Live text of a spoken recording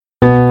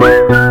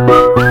Hey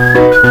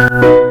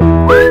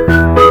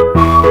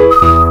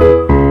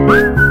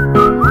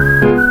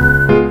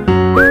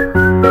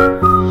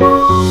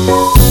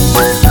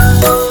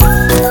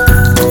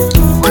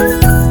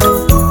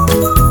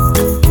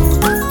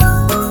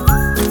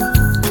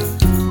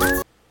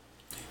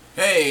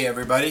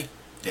everybody,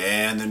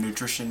 Dan the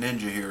Nutrition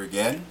Ninja here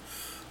again.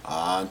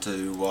 On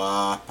to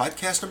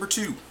podcast number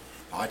two.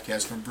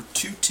 Podcast number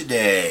two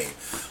today.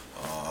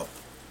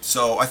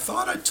 So I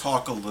thought I'd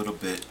talk a little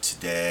bit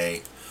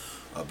today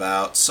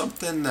about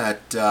something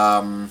that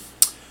a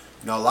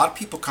lot of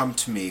people come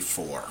to me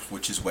for,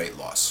 which is weight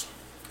loss.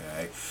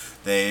 Okay,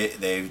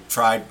 they've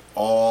tried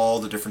all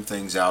the different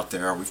things out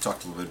there. We've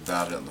talked a little bit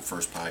about it on the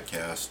first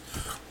podcast,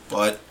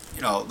 but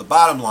the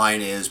bottom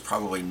line is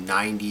probably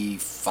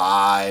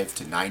 95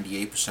 to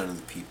 98% of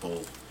the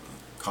people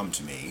come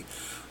to me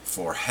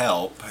for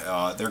help.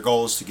 Their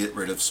goal is to get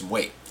rid of some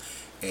weight,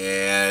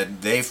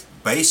 and they've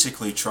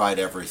basically tried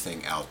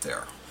everything out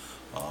there.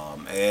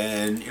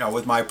 And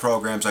with my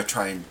programs, I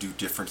try and do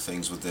different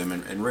things with them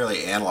and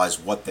really analyze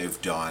what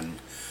they've done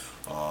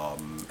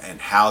and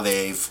how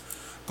they've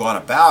gone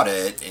about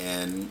it.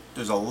 And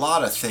there's a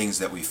lot of things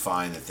that we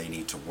find that they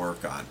need to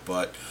work on,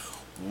 but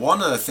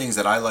one of the things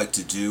that I like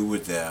to do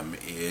with them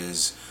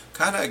is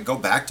kind of go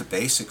back to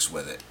basics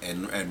with it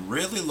and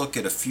really look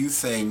at a few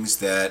things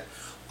that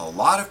a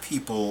lot of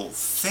people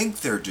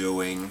think they're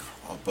doing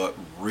but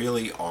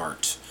really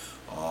aren't.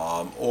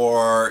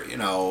 Or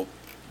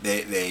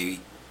they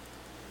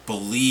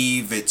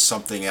believe it's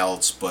something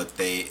else, but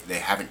they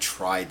haven't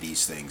tried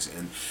these things.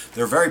 And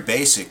they're very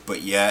basic,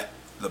 but yet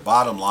the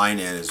bottom line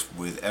is,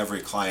 with every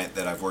client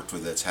that I've worked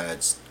with that's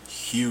had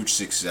huge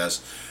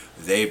success,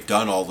 they've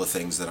done all the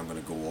things that I'm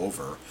going to go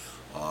over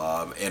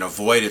and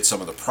avoided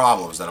some of the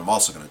problems that I'm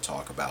also going to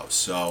talk about.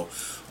 So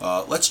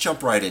let's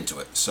jump right into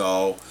it.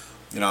 So,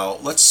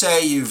 let's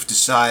say you've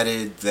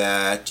decided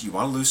that you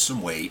want to lose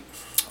some weight.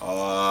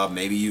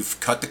 Maybe you've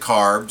cut the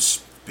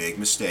carbs. Big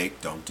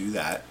mistake. Don't do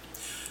that.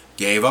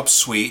 Gave up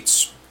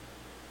sweets.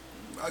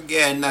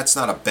 Again, that's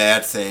not a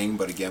bad thing,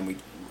 but again,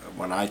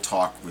 when I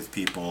talk with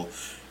people,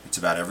 it's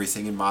about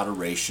everything in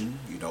moderation.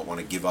 You don't want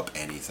to give up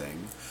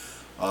anything.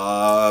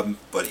 But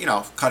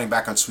cutting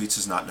back on sweets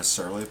is not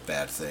necessarily a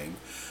bad thing.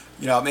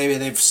 Maybe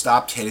they've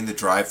stopped hitting the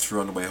drive-thru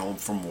on the way home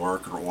from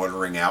work or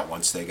ordering out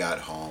once they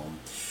got home.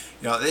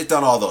 They've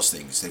done all those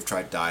things. They've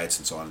tried diets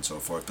and so on and so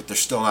forth, but they're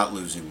still not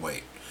losing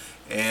weight.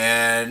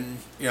 And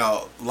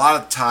a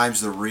lot of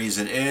times the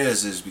reason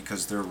is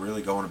because they're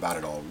really going about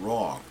it all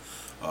wrong.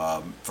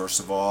 First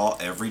of all,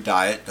 every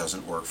diet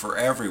doesn't work for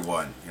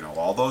everyone.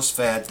 All those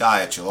fad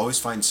diets, you'll always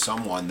find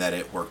someone that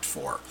it worked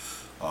for,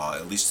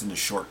 at least in the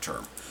short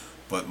term.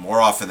 But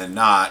more often than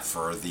not,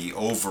 for the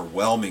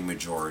overwhelming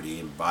majority,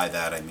 and by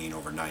that I mean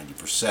over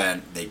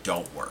 90%, they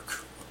don't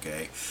work.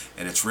 Okay?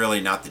 And it's really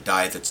not the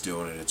diet that's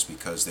doing it, it's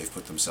because they've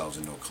put themselves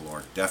into a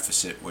caloric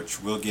deficit, which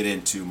we'll get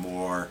into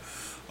more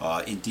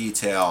in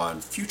detail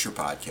on future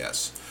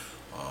podcasts.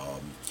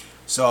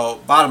 So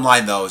bottom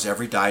line though is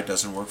every diet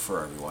doesn't work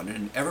for everyone,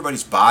 and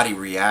everybody's body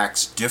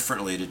reacts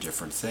differently to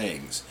different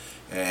things.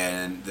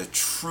 And the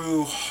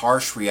true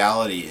harsh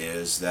reality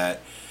is that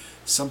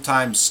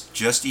sometimes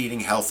just eating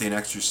healthy and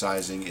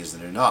exercising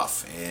isn't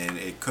enough, and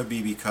it could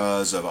be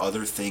because of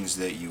other things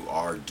that you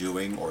are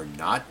doing or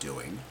not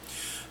doing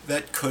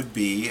that could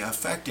be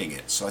affecting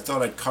it. So I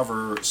thought I'd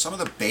cover some of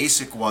the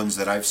basic ones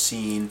that I've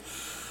seen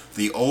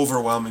the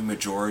overwhelming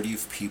majority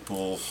of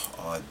people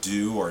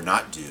do or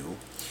not do,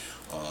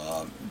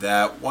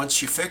 that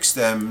once you fix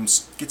them,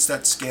 gets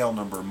that scale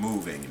number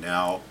moving.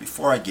 Now,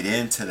 before I get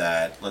into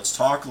that, let's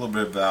talk a little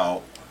bit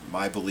about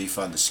my belief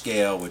on the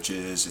scale, which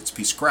is it's a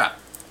piece of crap.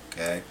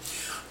 Okay.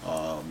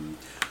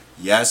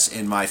 Yes,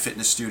 in my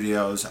fitness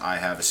studios, I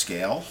have a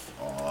scale,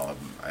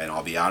 and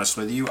I'll be honest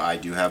with you, I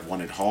do have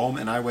one at home,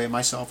 and I weigh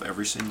myself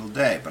every single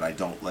day, but I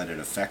don't let it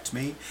affect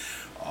me.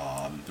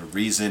 The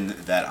reason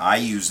that I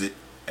use it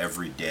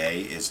every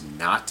day is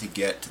not to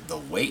get the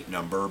weight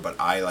number, but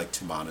I like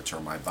to monitor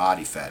my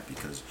body fat,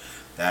 because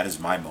that is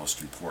my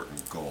most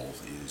important goal,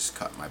 is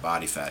cut my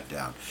body fat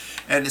down.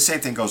 And the same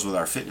thing goes with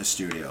our fitness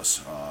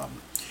studios.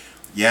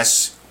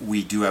 Yes,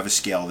 we do have a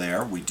scale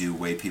there. We do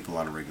weigh people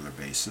on a regular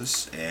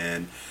basis,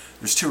 and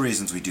there's two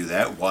reasons we do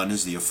that. One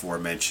is the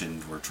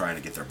aforementioned, we're trying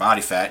to get their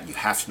body fat, and you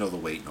have to know the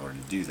weight in order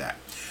to do that.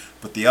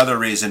 But the other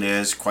reason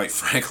is, quite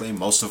frankly,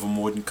 most of them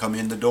wouldn't come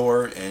in the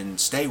door and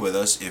stay with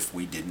us if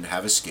we didn't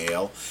have a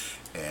scale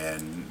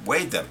and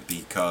weighed them,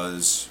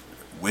 because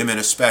women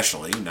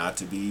especially, not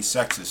to be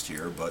sexist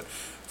here, but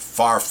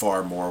far,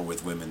 far more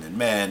with women than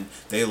men,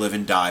 they live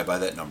and die by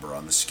that number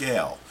on the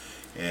scale.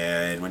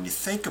 And when you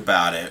think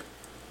about it,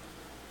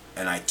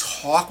 and I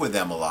talk with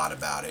them a lot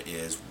about it,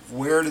 is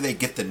where do they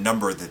get the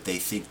number that they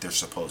think they're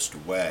supposed to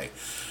weigh?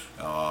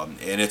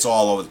 And it's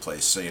all over the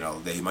place. So,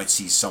 they might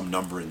see some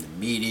number in the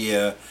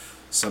media.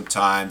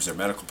 Sometimes their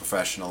medical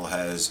professional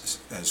has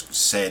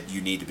said you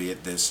need to be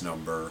at this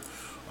number.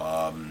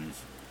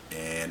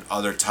 And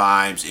other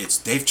times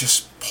they've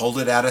just pulled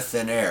it out of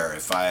thin air.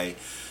 If I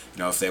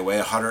If they weigh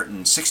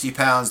 160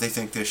 pounds, they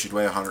think they should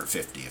weigh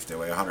 150. If they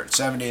weigh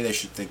 170, they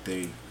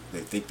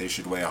think they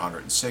should weigh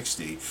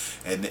 160,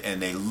 and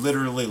they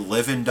literally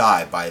live and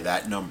die by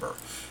that number.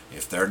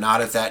 If they're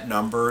not at that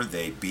number,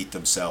 they beat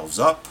themselves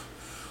up,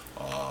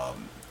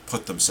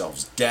 put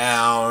themselves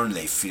down,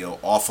 they feel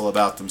awful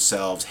about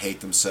themselves,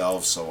 hate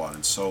themselves, so on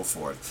and so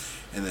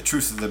forth. And the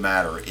truth of the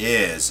matter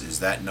is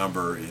that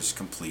number is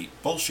complete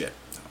bullshit.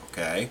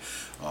 Okay,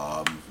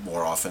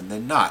 more often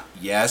than not.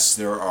 Yes,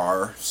 there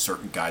are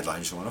certain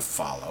guidelines you want to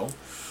follow,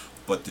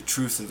 but the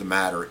truth of the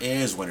matter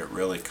is, when it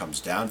really comes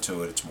down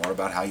to it, it's more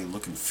about how you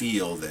look and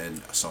feel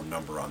than some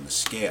number on the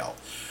scale.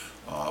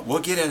 We'll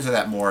get into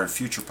that more in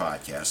future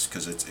podcasts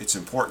because it's an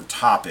important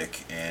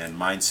topic, and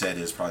mindset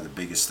is probably the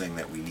biggest thing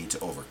that we need to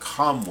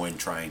overcome when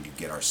trying to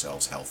get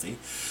ourselves healthy.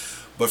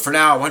 But for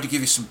now, I wanted to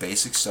give you some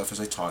basic stuff, as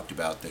I talked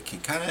about, that can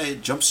kind of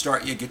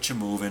jumpstart you, get you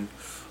moving.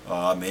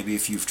 Maybe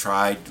if you've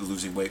tried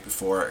losing weight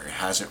before, it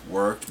hasn't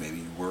worked. Maybe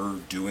you were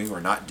doing or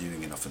not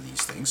doing enough of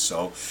these things.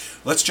 So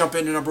let's jump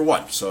into number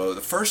one. So the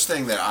first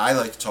thing that I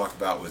like to talk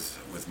about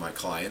with my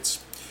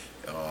clients,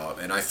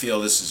 and I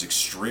feel this is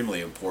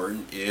extremely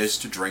important, is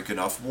to drink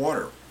enough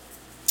water.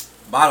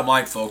 Bottom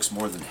line, folks,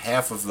 more than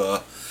half of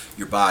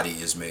your body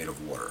is made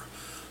of water.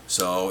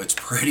 So it's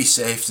pretty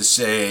safe to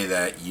say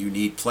that you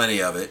need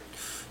plenty of it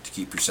to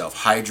keep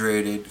yourself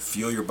hydrated,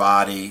 fuel your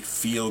body,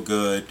 feel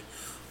good,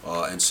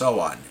 and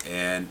so on.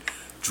 And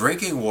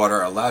drinking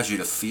water allows you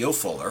to feel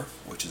fuller,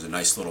 which is a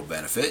nice little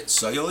benefit,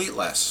 so you'll eat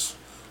less.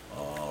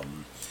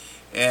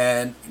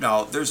 And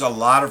there's a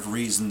lot of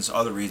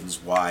other reasons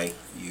why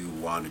you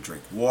want to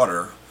drink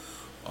water.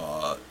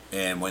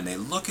 And when they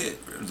look at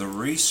the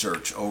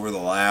research over the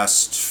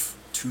last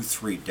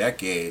 2-3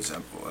 decades,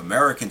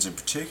 Americans in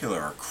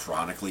particular are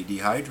chronically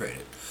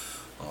dehydrated.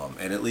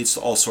 And it leads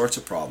to all sorts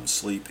of problems: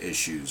 sleep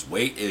issues,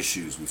 weight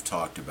issues we've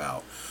talked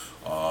about.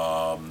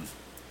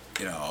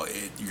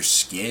 Your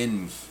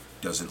skin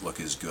doesn't look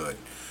as good.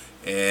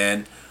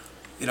 And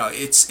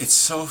it's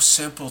so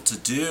simple to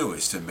do,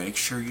 is to make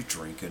sure you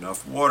drink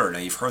enough water. Now,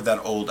 you've heard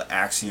that old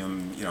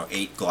axiom,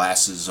 8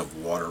 glasses of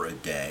water a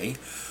day.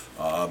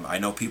 I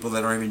know people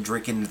that aren't even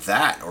drinking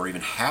that, or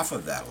even half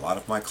of that. A lot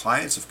of my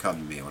clients have come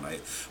to me when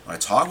I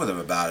talk with them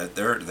about it.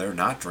 They're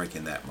not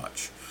drinking that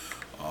much.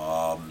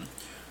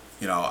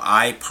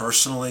 I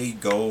personally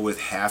go with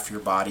half your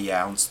body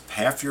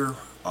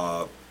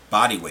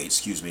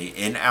weight,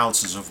 in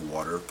ounces of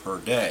water per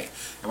day.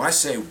 And when I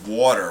say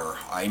water,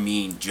 I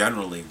mean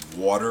generally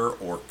water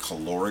or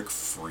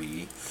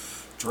caloric-free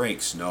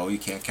drinks. No, you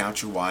can't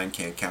count your wine,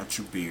 can't count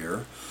your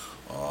beer,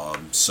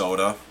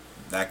 soda,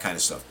 that kind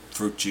of stuff.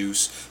 Fruit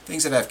juice,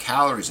 things that have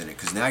calories in it,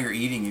 because now you're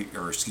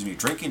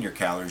drinking your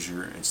calories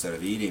instead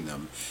of eating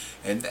them,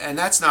 and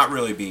that's not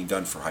really being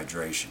done for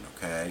hydration.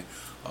 Okay.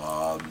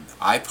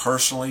 I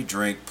personally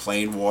drink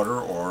plain water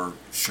or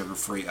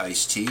sugar-free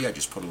iced tea. I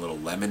just put a little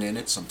lemon in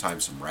it,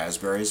 sometimes some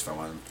raspberries if I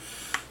want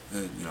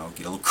to,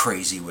 get a little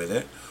crazy with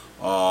it.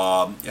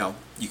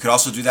 You could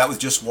also do that with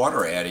just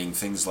water, adding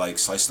things like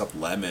sliced up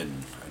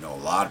lemon. I know a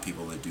lot of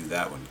people that do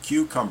that one.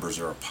 Cucumbers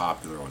are a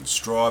popular one.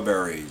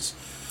 Strawberries.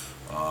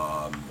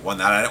 One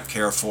that I don't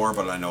care for,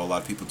 but I know a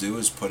lot of people do,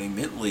 is putting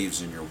mint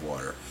leaves in your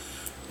water.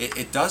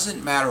 It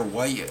doesn't matter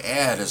what you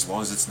add as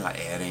long as it's not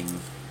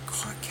adding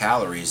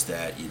calories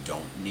that you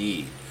don't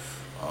need.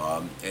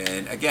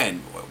 And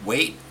again,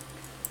 weight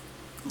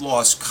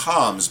loss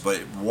comes,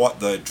 but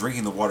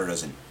drinking the water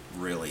doesn't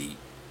really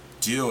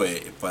do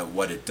it. But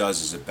what it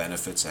does is it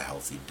benefits a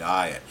healthy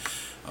diet.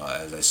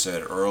 As I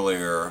said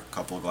earlier, a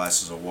couple of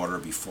glasses of water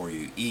before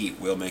you eat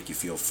will make you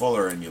feel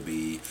fuller, and you'll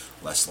be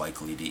less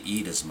likely to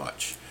eat as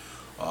much.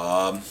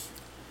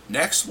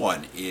 Next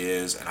one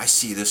is, and I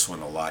see this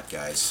one a lot,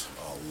 guys,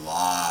 a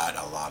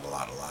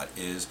lot,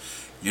 is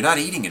you're not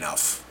eating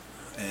enough.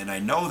 And I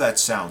know that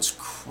sounds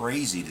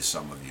crazy to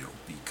some of you,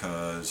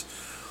 because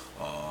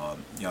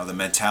the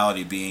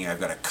mentality being, I've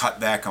got to cut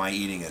back on my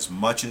eating as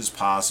much as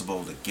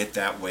possible to get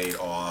that weight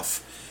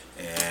off.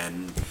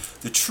 And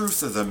the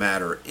truth of the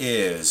matter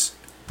is,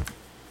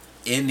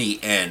 in the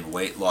end,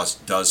 weight loss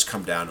does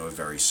come down to a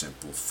very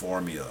simple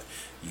formula.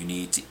 You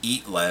need to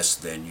eat less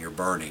than you're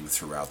burning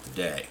throughout the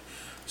day.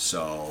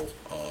 So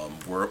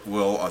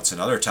it's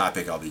another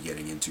topic I'll be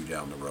getting into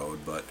down the road,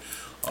 but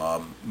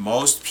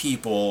most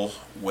people,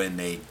 when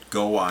they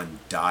go on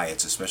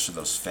diets, especially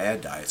those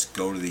fad diets,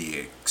 go to the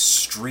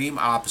extreme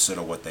opposite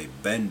of what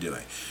they've been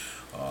doing.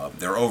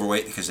 They're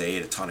overweight because they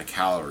ate a ton of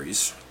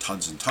calories,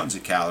 tons and tons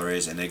of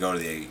calories, and they go to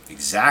the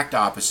exact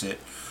opposite,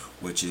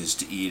 which is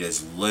to eat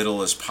as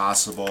little as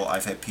possible.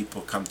 I've had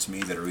people come to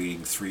me that are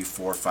eating 300,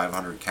 400,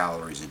 500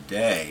 calories a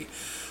day.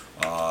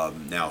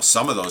 Now,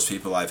 some of those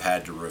people I've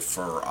had to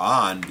refer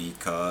on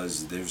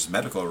because there's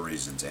medical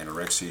reasons,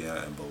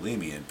 anorexia and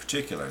bulimia in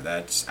particular.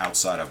 That's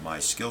outside of my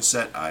skill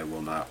set. I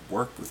will not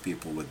work with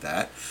people with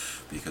that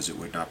because it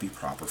would not be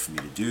proper for me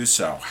to do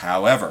so.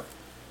 However,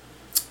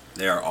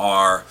 There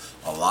are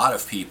a lot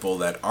of people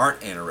that aren't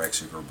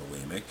anorexic or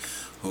bulimic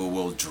who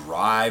will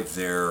drive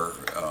their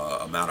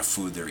amount of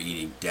food they're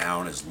eating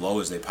down as low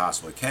as they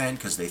possibly can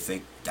because they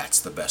think that's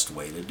the best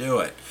way to do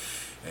it.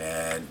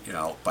 And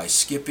by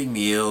skipping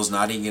meals,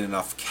 not eating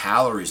enough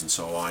calories and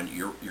so on,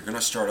 you're going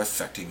to start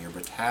affecting your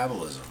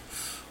metabolism.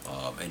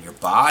 And your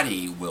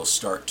body will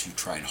start to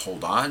try and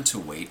hold on to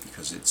weight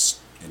because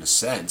it's, in a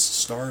sense,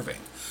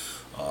 starving.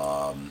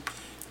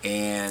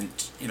 And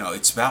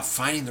it's about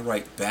finding the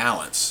right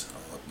balance.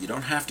 You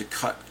don't have to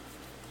cut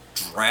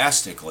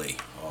drastically.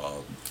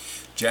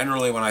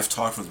 Generally, when I've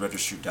talked with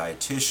registered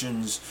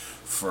dietitians,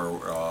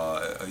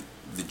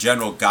 the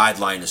general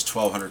guideline is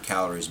 1,200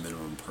 calories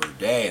minimum per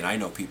day, and I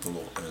know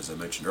people, as I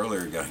mentioned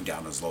earlier, going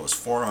down as low as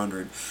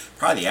 400.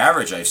 Probably the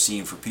average I've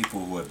seen for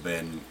people who have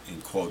been,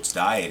 in quotes,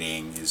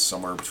 dieting is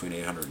somewhere between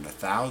 800 and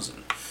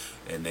 1,000,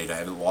 and they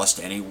haven't lost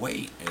any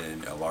weight,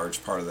 and a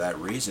large part of that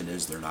reason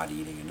is they're not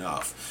eating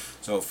enough.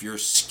 So if you're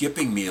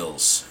skipping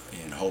meals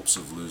in hopes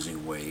of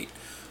losing weight,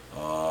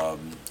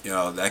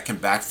 that can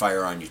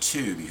backfire on you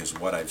too, because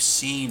what I've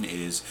seen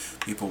is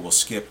people will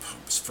skip,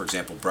 for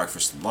example,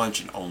 breakfast and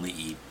lunch and only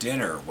eat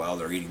dinner. Well,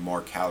 they're eating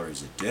more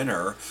calories at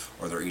dinner,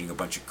 or they're eating a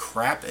bunch of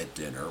crap at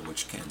dinner,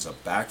 which ends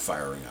up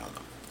backfiring on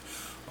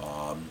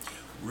them.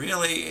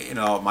 Really,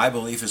 my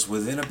belief is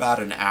within about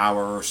an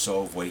hour or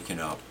so of waking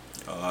up,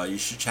 you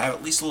should have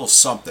at least a little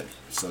something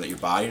so that your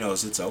body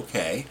knows it's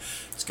okay.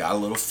 It's got a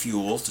little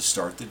fuel to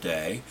start the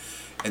day.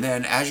 And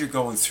then as you're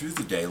going through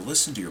the day,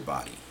 listen to your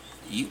body.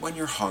 Eat when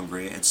you're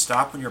hungry and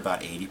stop when you're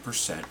about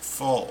 80%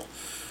 full.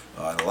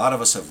 And a lot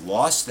of us have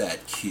lost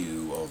that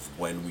cue of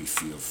when we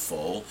feel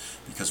full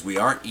because we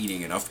aren't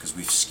eating enough because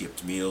we've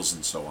skipped meals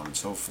and so on and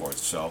so forth.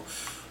 So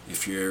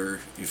if you're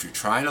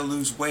trying to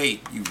lose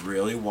weight, you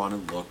really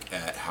want to look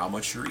at how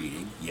much you're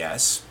eating.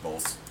 Yes,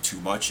 both too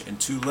much and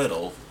too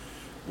little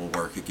will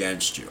work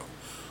against you.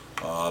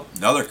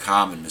 Another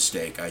common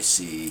mistake I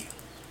see,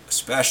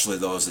 especially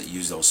those that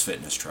use those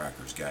fitness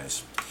trackers,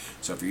 guys.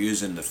 So if you're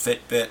using the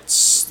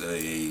Fitbits,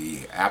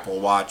 the Apple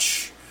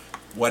Watch,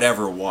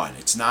 whatever one,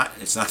 it's not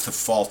the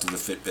fault of the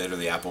Fitbit or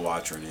the Apple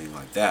Watch or anything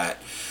like that.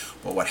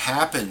 But what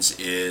happens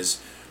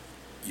is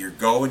you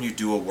go and you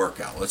do a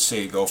workout. Let's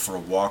say you go for a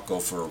walk, go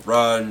for a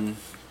run,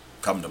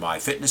 come to my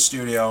fitness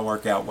studio,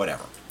 workout,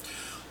 whatever.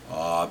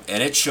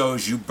 And it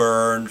shows you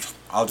burned,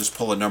 I'll just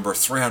pull a number,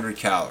 300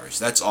 calories.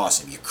 That's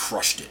awesome. You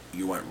crushed it.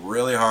 You went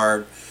really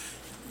hard.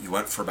 You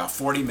went for about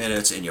 40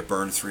 minutes and you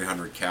burned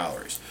 300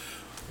 calories.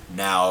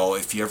 Now,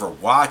 if you ever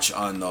watch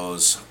on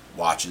those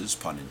watches,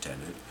 pun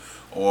intended,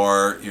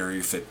 or your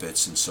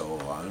Fitbits and so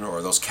on,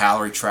 or those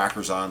calorie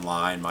trackers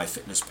online,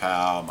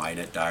 MyFitnessPal,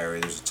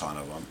 MyNetDiary, there's a ton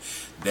of them,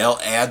 they'll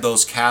add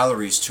those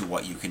calories to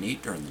what you can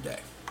eat during the day.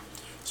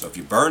 So if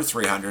you burn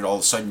 300, all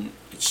of a sudden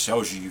it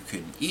shows you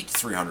can eat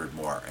 300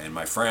 more. And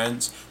my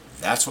friends,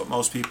 that's what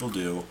most people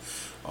do.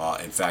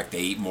 In fact,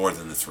 they eat more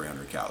than the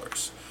 300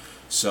 calories.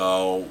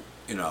 So,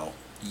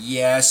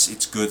 yes,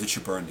 it's good that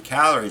you burn the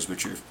calories,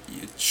 but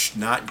it's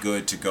not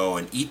good to go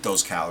and eat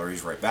those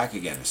calories right back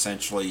again.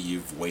 Essentially,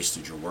 you've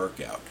wasted your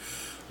workout.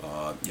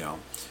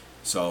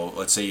 So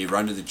let's say you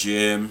run to the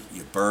gym,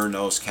 you burn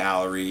those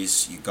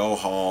calories, you go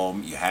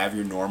home, you have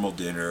your normal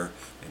dinner,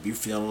 maybe you're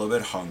feeling a little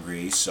bit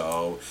hungry,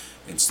 so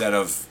instead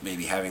of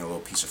maybe having a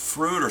little piece of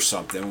fruit or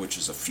something, which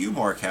is a few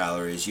more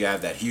calories, you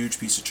have that huge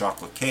piece of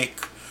chocolate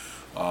cake,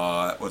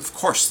 with of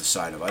course the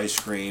side of ice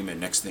cream, and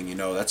next thing you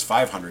know, that's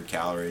 500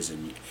 calories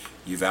and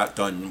you've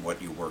outdone what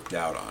you worked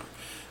out on.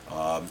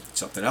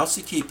 Something else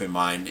to keep in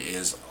mind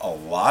is a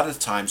lot of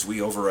times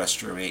we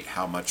overestimate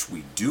how much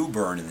we do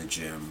burn in the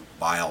gym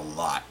by a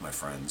lot, my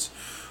friends.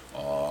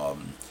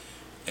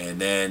 And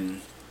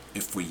then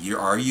if we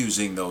are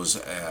using those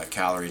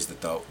calories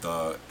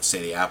that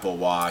say the Apple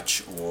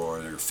Watch or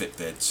their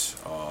Fitbits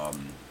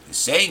is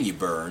saying you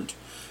burned,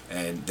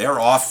 and they're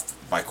off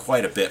by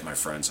quite a bit, my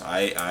friends.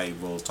 I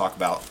will talk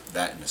about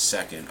that in a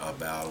second,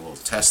 about a little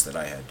test that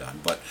I had done.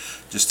 But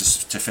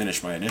just to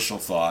finish my initial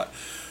thought,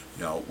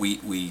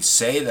 we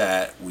say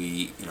that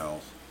we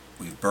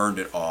burned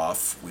it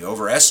off. We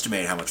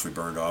overestimate how much we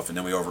burned off, and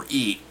then we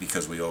overeat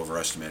because we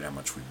overestimate how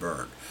much we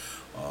burned.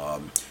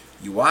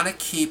 You want to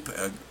keep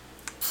a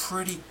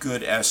pretty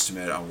good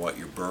estimate on what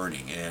you're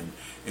burning, and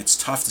it's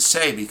tough to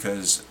say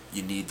because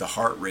you need the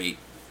heart rate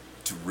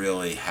to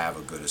really have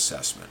a good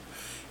assessment.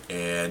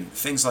 And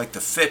things like the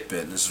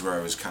Fitbit, and this is where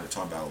I was kind of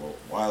talking about a little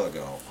while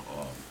ago,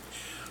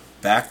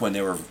 back when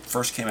they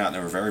first came out and they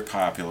were very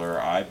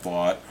popular, I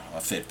bought a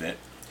Fitbit.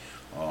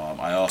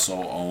 I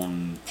also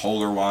own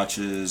Polar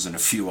watches and a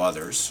few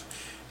others,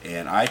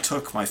 and I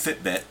took my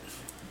Fitbit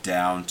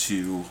down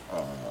to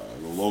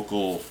the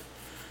local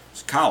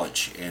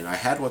college, and I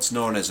had what's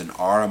known as an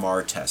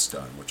RMR test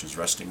done, which is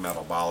resting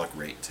metabolic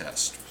rate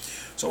test.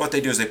 So what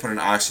they do is they put an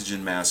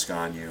oxygen mask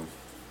on you,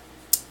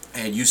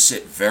 and you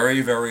sit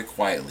very, very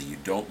quietly. You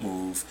don't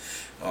move.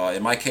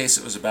 In my case,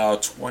 it was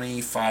about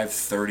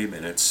 25-30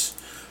 minutes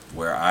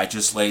where I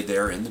just laid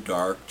there in the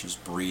dark,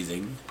 just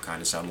breathing,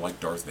 kind of sounded like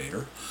Darth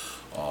Vader.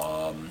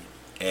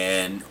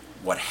 And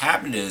what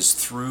happened is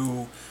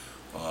through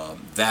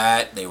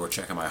That they were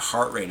checking my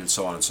heart rate and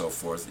so on and so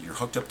forth. You're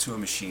hooked up to a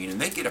machine,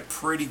 and they get a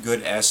pretty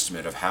good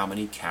estimate of how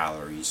many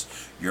calories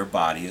your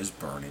body is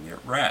burning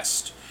at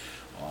rest.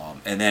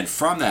 And then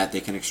from that, they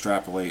can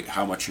extrapolate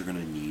how much you're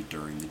going to need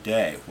during the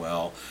day.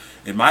 Well,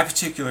 in my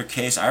particular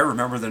case, I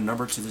remember the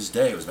number to this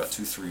day. It was about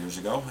 2-3 years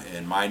ago,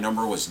 and my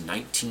number was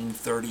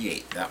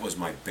 1938. That was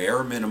my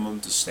bare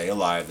minimum to stay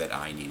alive that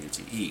I needed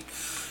to eat.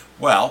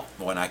 Well,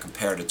 when I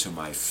compared it to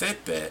my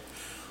Fitbit,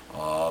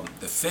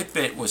 the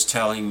Fitbit was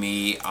telling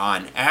me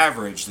on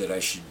average that I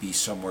should be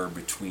somewhere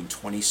between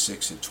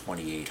 26 and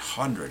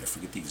 2,800. I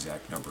forget the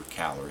exact number of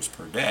calories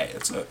per day.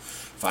 It's a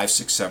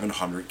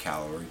 500-700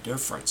 calorie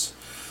difference.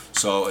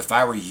 So if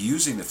I were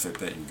using the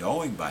Fitbit and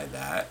going by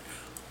that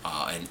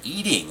and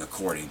eating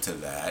according to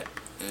that,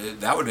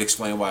 that would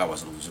explain why I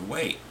wasn't losing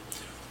weight.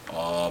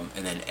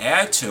 And then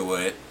add to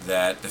it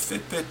that the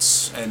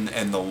Fitbits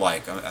and the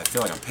like, I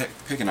feel like I'm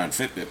picking on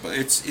Fitbit, but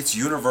it's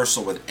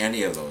universal with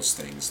any of those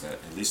things that,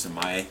 at least in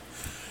my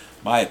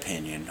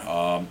opinion,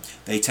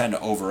 they tend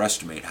to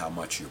overestimate how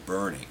much you're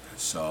burning.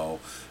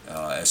 So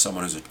as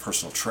someone who's a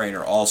personal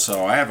trainer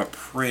also, I have a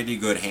pretty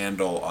good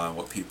handle on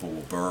what people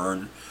will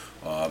burn,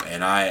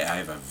 and I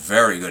have a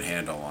very good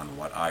handle on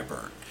what I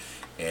burn.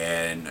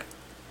 And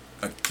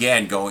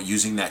again,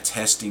 using that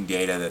testing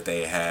data that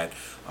they had,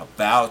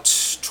 about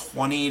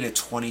 20 to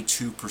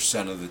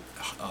 22% of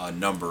the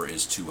number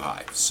is too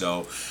high.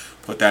 So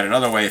put that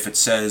another way, if it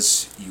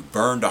says you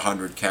burned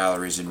 100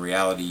 calories, in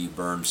reality you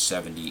burned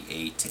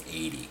 78 to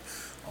 80.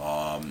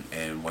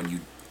 And when you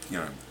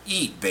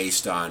eat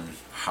based on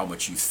how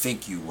much you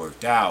think you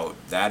worked out,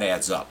 that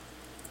adds up.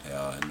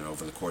 And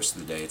over the course of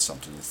the day, it's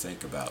something to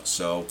think about.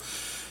 So,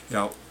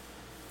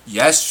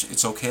 yes,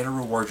 it's okay to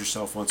reward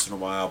yourself once in a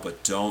while,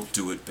 but don't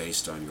do it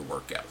based on your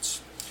workouts.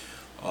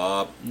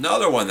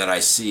 Another one that I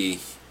see,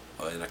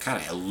 and I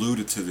kind of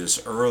alluded to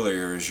this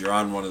earlier, is you're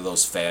on one of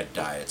those fad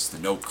diets, the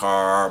no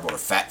carb or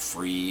fat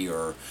free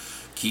or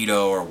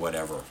keto or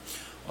whatever.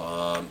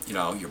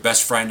 Your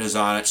best friend is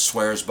on it,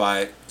 swears by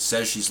it,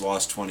 says she's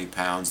lost 20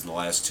 pounds in the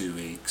last 2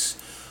 weeks,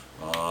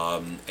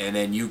 and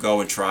then you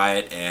go and try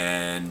it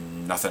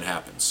and nothing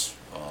happens.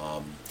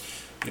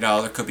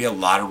 There could be a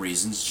lot of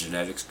reasons.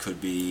 Genetics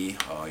could be,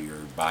 your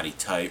body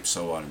type,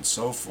 so on and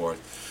so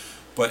forth.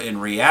 But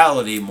in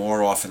reality,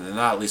 more often than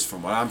not, at least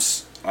from what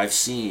I've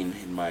seen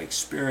in my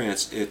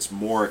experience, it's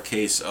more a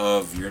case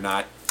of you're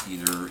not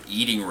either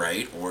eating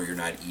right or you're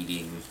not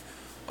eating,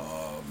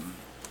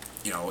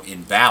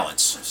 in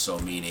balance. So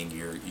meaning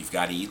you've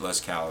got to eat less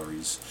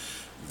calories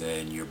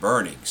than you're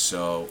burning.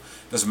 So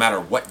it doesn't matter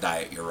what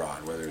diet you're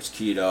on, whether it's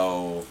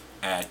keto,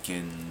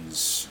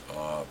 Atkins,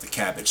 the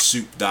cabbage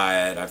soup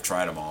diet. I've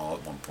tried them all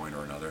at one point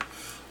or another.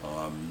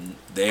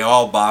 They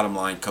all, bottom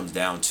line, comes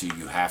down to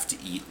you have to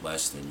eat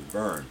less than you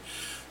burn.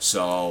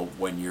 So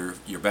when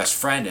your best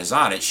friend is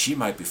on it, she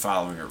might be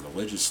following it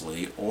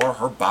religiously, or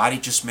her body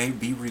just may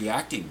be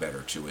reacting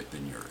better to it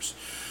than yours.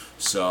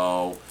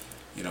 So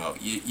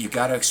you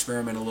got to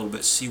experiment a little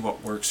bit, see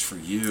what works for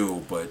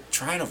you, but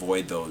try and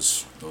avoid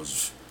those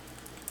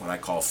what I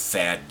call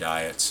fad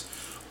diets.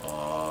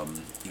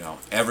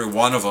 Every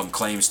one of them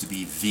claims to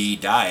be the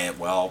diet.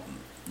 Well,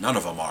 none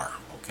of them are,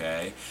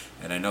 okay?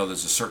 And I know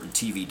there's a certain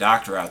TV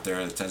doctor out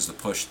there that tends to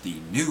push the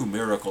new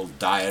miracle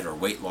diet or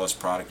weight loss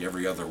product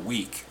every other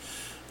week.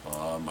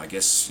 I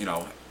guess,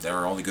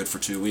 they're only good for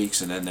 2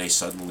 weeks, and then they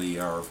suddenly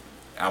are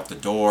out the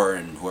door,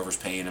 and whoever's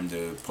paying them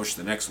to push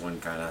the next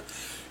one kind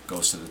of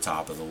goes to the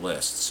top of the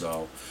list.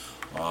 So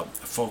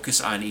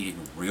focus on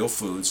eating real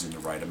foods in the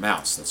right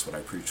amounts. That's what I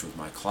preach with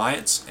my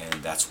clients,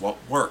 and that's what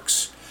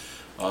works.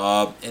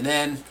 And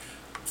then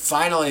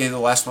finally, the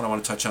last one I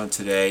want to touch on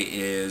today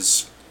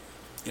is,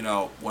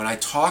 when I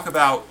talk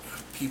about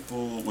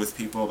people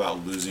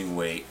about losing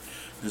weight,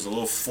 there's a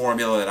little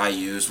formula that I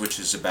use, which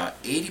is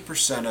about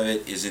 80% of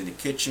it is in the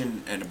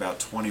kitchen and about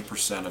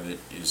 20% of it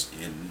is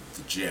in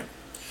the gym.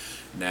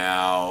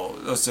 Now,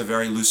 those are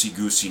very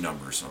loosey-goosey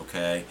numbers,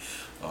 okay?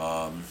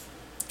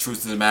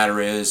 Truth of the matter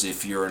is,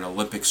 if you're an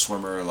Olympic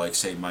swimmer like,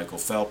 say, Michael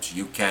Phelps,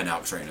 you can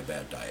out-train a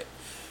bad diet.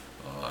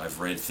 I've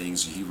read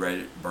things,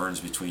 burns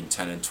between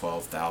 10 and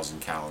 12,000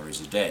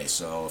 calories a day.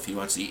 So if he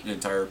wants to eat an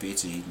entire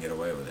pizza, he can get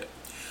away with it.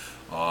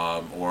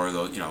 Or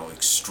the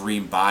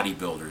extreme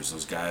bodybuilders,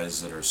 those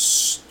guys that are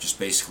just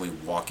basically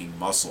walking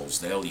muscles,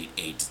 they'll eat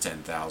 8 to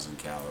 10,000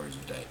 calories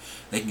a day.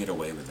 They can get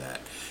away with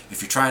that.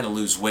 If you're trying to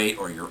lose weight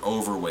or you're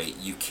overweight,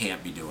 you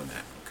can't be doing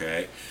that.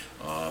 Okay,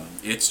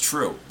 it's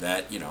true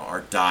that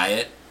our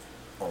diet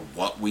or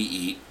what we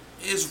eat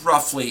is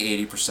roughly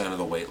 80% of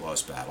the weight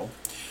loss battle.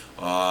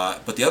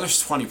 But the other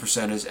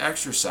 20% is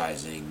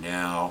exercising.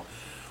 Now,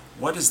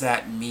 what does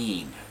that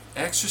mean?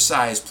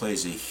 Exercise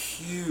plays a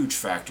huge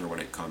factor when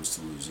it comes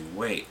to losing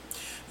weight,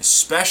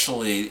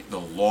 especially the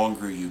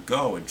longer you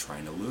go in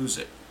trying to lose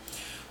it.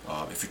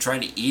 If you're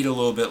trying to eat a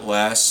little bit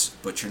less,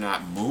 but you're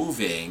not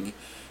moving,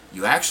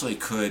 you actually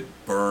could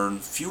burn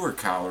fewer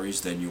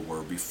calories than you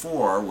were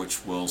before,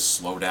 which will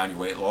slow down your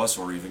weight loss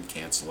or even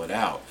cancel it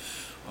out.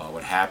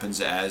 What happens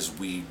as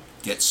we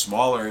get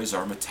smaller is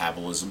our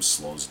metabolism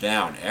slows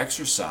down.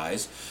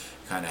 Exercise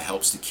kind of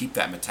helps to keep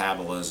that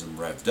metabolism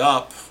revved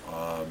up.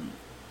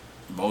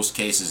 Most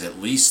cases at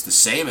least the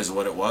same as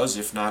what it was,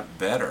 if not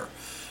better.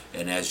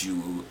 And as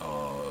you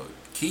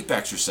keep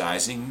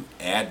exercising,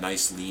 add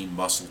nice lean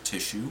muscle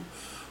tissue,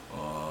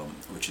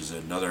 which is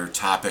another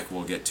topic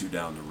we'll get to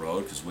down the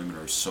road, because women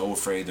are so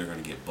afraid they're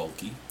going to get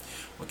bulky.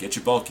 What gets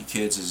you bulky,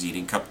 kids, is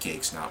eating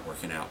cupcakes, not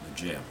working out in the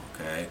gym,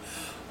 okay?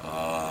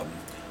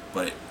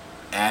 But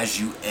as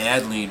you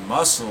add lean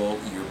muscle,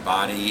 your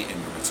body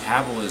and your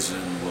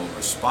metabolism will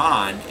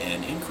respond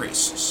and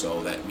increase.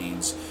 So that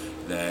means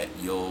that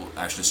you'll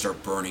actually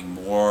start burning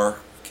more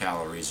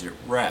calories at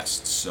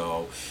rest.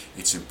 So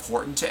it's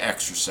important to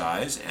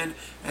exercise and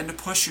to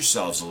push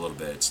yourselves a little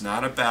bit. It's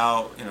not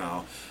about,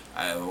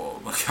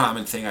 a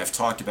common thing I've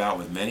talked about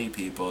with many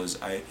people is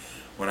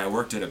when I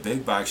worked at a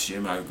big box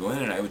gym, I would go in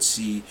and I would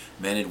see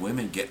men and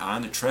women get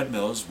on the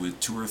treadmills with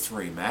 2 or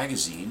 3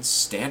 magazines,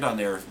 stand on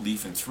there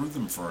leafing through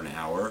them for an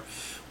hour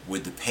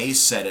with the pace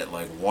set at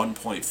like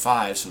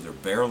 1.5, so they're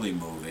barely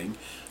moving,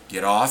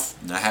 get off,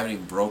 not having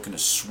even broken a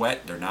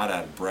sweat, they're not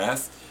out of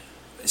breath.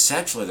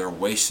 Essentially, they're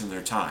wasting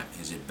their time.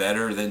 Is it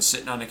better than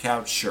sitting on the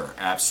couch? Sure,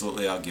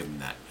 absolutely, I'll give them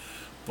that.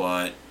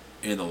 But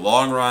in the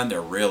long run,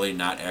 they're really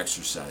not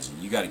exercising.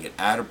 You got to get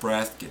out of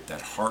breath, get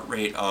that heart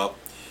rate up.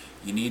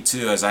 You need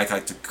to, as I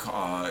like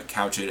to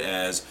couch it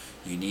as,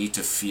 you need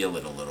to feel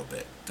it a little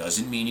bit.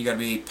 Doesn't mean you got to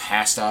be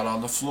passed out on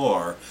the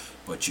floor,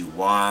 but you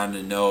want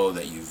to know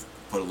that you've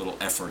put a little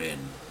effort in,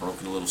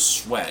 broken a little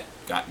sweat,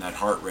 gotten that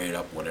heart rate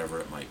up,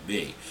 whatever it might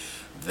be.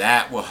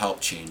 That will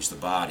help change the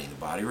body. The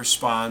body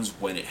responds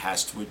when it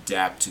has to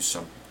adapt to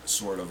some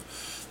sort of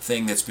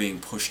thing that's being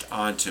pushed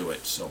onto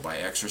it. So by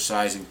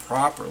exercising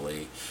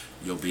properly,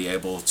 you'll be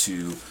able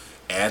to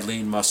add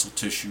lean muscle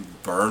tissue,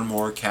 burn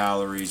more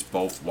calories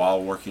both while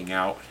working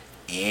out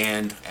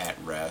and at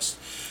rest.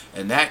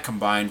 And that,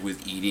 combined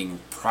with eating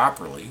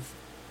properly,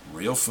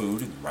 real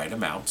food in the right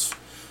amounts,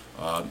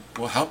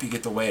 will help you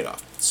get the weight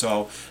off.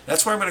 So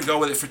that's where I'm going to go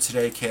with it for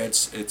today,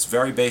 kids. It's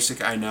very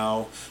basic, I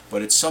know,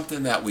 but it's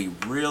something that we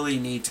really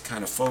need to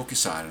kind of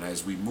focus on. And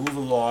as we move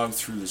along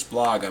through this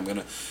blog, I'm going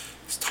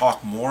to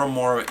talk more and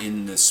more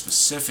in the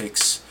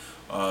specifics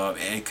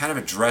and kind of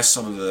address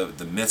some of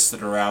the myths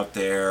that are out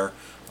there.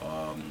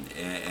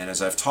 And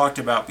as I've talked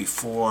about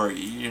before,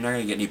 you're not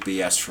going to get any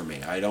BS from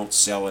me. I don't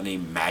sell any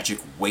magic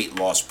weight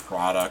loss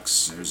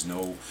products. There's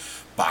no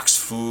boxed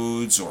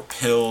foods or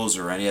pills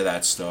or any of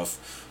that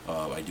stuff.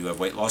 I do have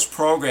weight loss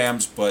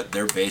programs, but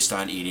they're based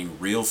on eating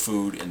real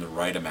food in the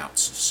right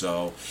amounts.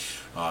 So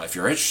if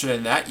you're interested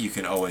in that, you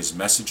can always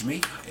message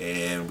me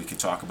and we can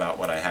talk about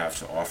what I have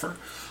to offer.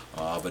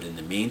 But in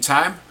the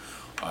meantime,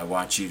 I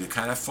want you to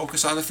kind of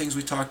focus on the things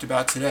we talked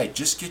about today.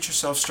 Just get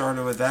yourself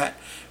started with that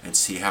and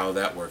see how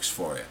that works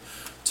for you.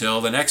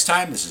 Till the next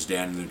time, this is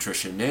Dan the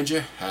Nutrition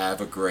Ninja. Have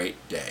a great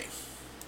day.